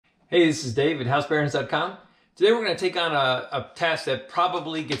Hey, this is Dave at housebarons.com. Today we're going to take on a task that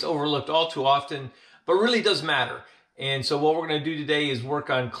probably gets overlooked all too often, but really does matter. And so what we're going to do today is work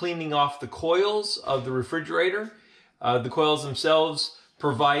on cleaning off the coils of the refrigerator. The coils themselves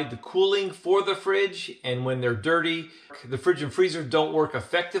provide the cooling for the fridge, and when they're dirty, the fridge and freezer don't work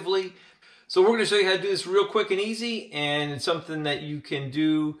effectively. So we're going to show you how to do this real quick and easy, and it's something that you can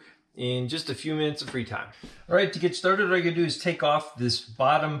do in just a few minutes of free time. All right, to get started, all you're gonna do is take off this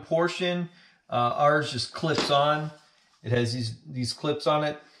bottom portion. Ours just clips on. It has these clips on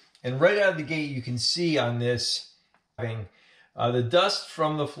it. And right out of the gate, you can see on this thing, the dust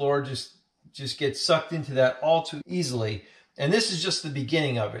from the floor just gets sucked into that all too easily. And this is just the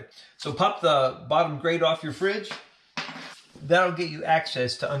beginning of it. So pop the bottom grate off your fridge. That'll get you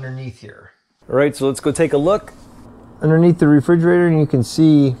access to underneath here. All right, so let's go take a look underneath the refrigerator, and you can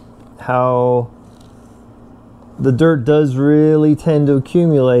see how the dirt does really tend to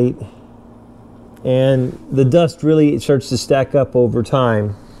accumulate, and the dust really starts to stack up over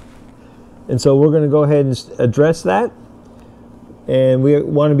time. And so we're going to go ahead and address that, and we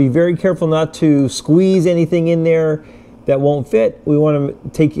want to be very careful not to squeeze anything in there that won't fit. We want to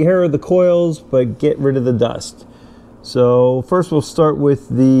take care of the coils but get rid of the dust. So first we'll start with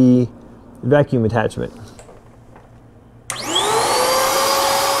the vacuum attachment.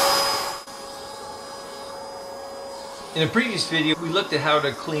 In a previous video, we looked at how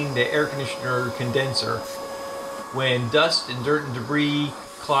to clean the air conditioner condenser. When dust and dirt and debris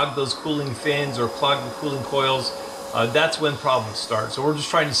clog those cooling fins or clog the cooling coils, that's when problems start. So we're just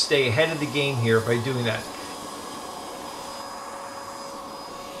trying to stay ahead of the game here by doing that.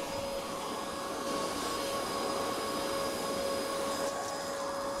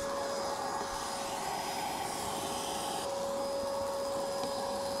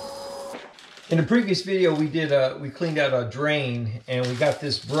 In a previous video, we cleaned out a drain, and we got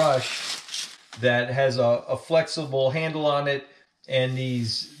this brush that has a flexible handle on it and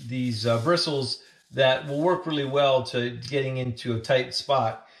these bristles that will work really well to getting into a tight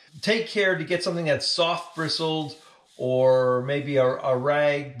spot. Take care to get something that's soft bristled or maybe a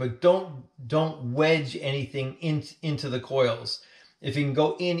rag, but don't wedge anything into the coils. If you can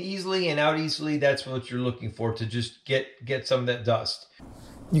go in easily and out easily, that's what you're looking for, to just get some of that dust.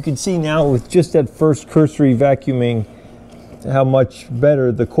 You can see now with just that first cursory vacuuming how much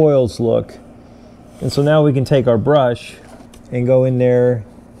better the coils look. And so now we can take our brush and go in there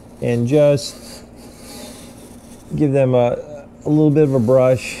and just give them a little bit of a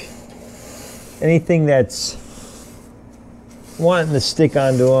brush. Anything that's wanting to stick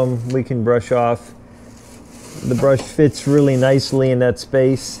onto them, we can brush off. The brush fits really nicely in that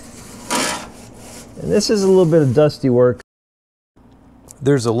space. And this is a little bit of dusty work.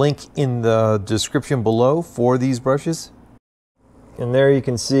 There's a link in the description below for these brushes. And there you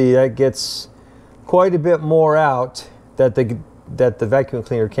can see that gets quite a bit more out that the vacuum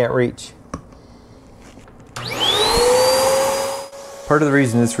cleaner can't reach. Part of the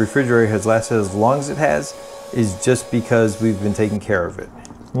reason this refrigerator has lasted as long as it has is just because we've been taking care of it.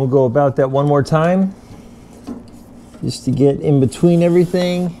 We'll go about that one more time, just to get in between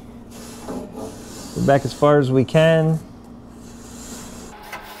everything. Go back as far as we can.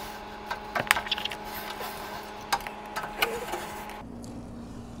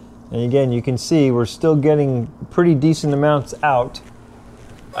 And again, you can see we're still getting pretty decent amounts out.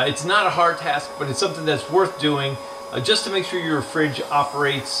 It's not a hard task, but it's something that's worth doing just to make sure your fridge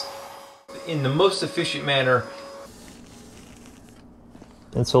operates in the most efficient manner.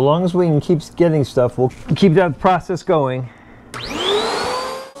 And so long as we can keep getting stuff, we'll keep that process going.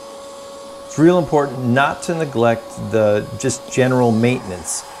 It's real important not to neglect the just general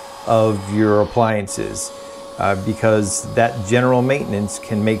maintenance of your appliances. Because that general maintenance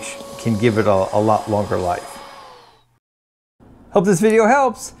can give it a lot longer life. Hope this video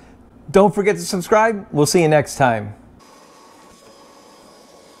helps. Don't forget to subscribe. We'll see you next time.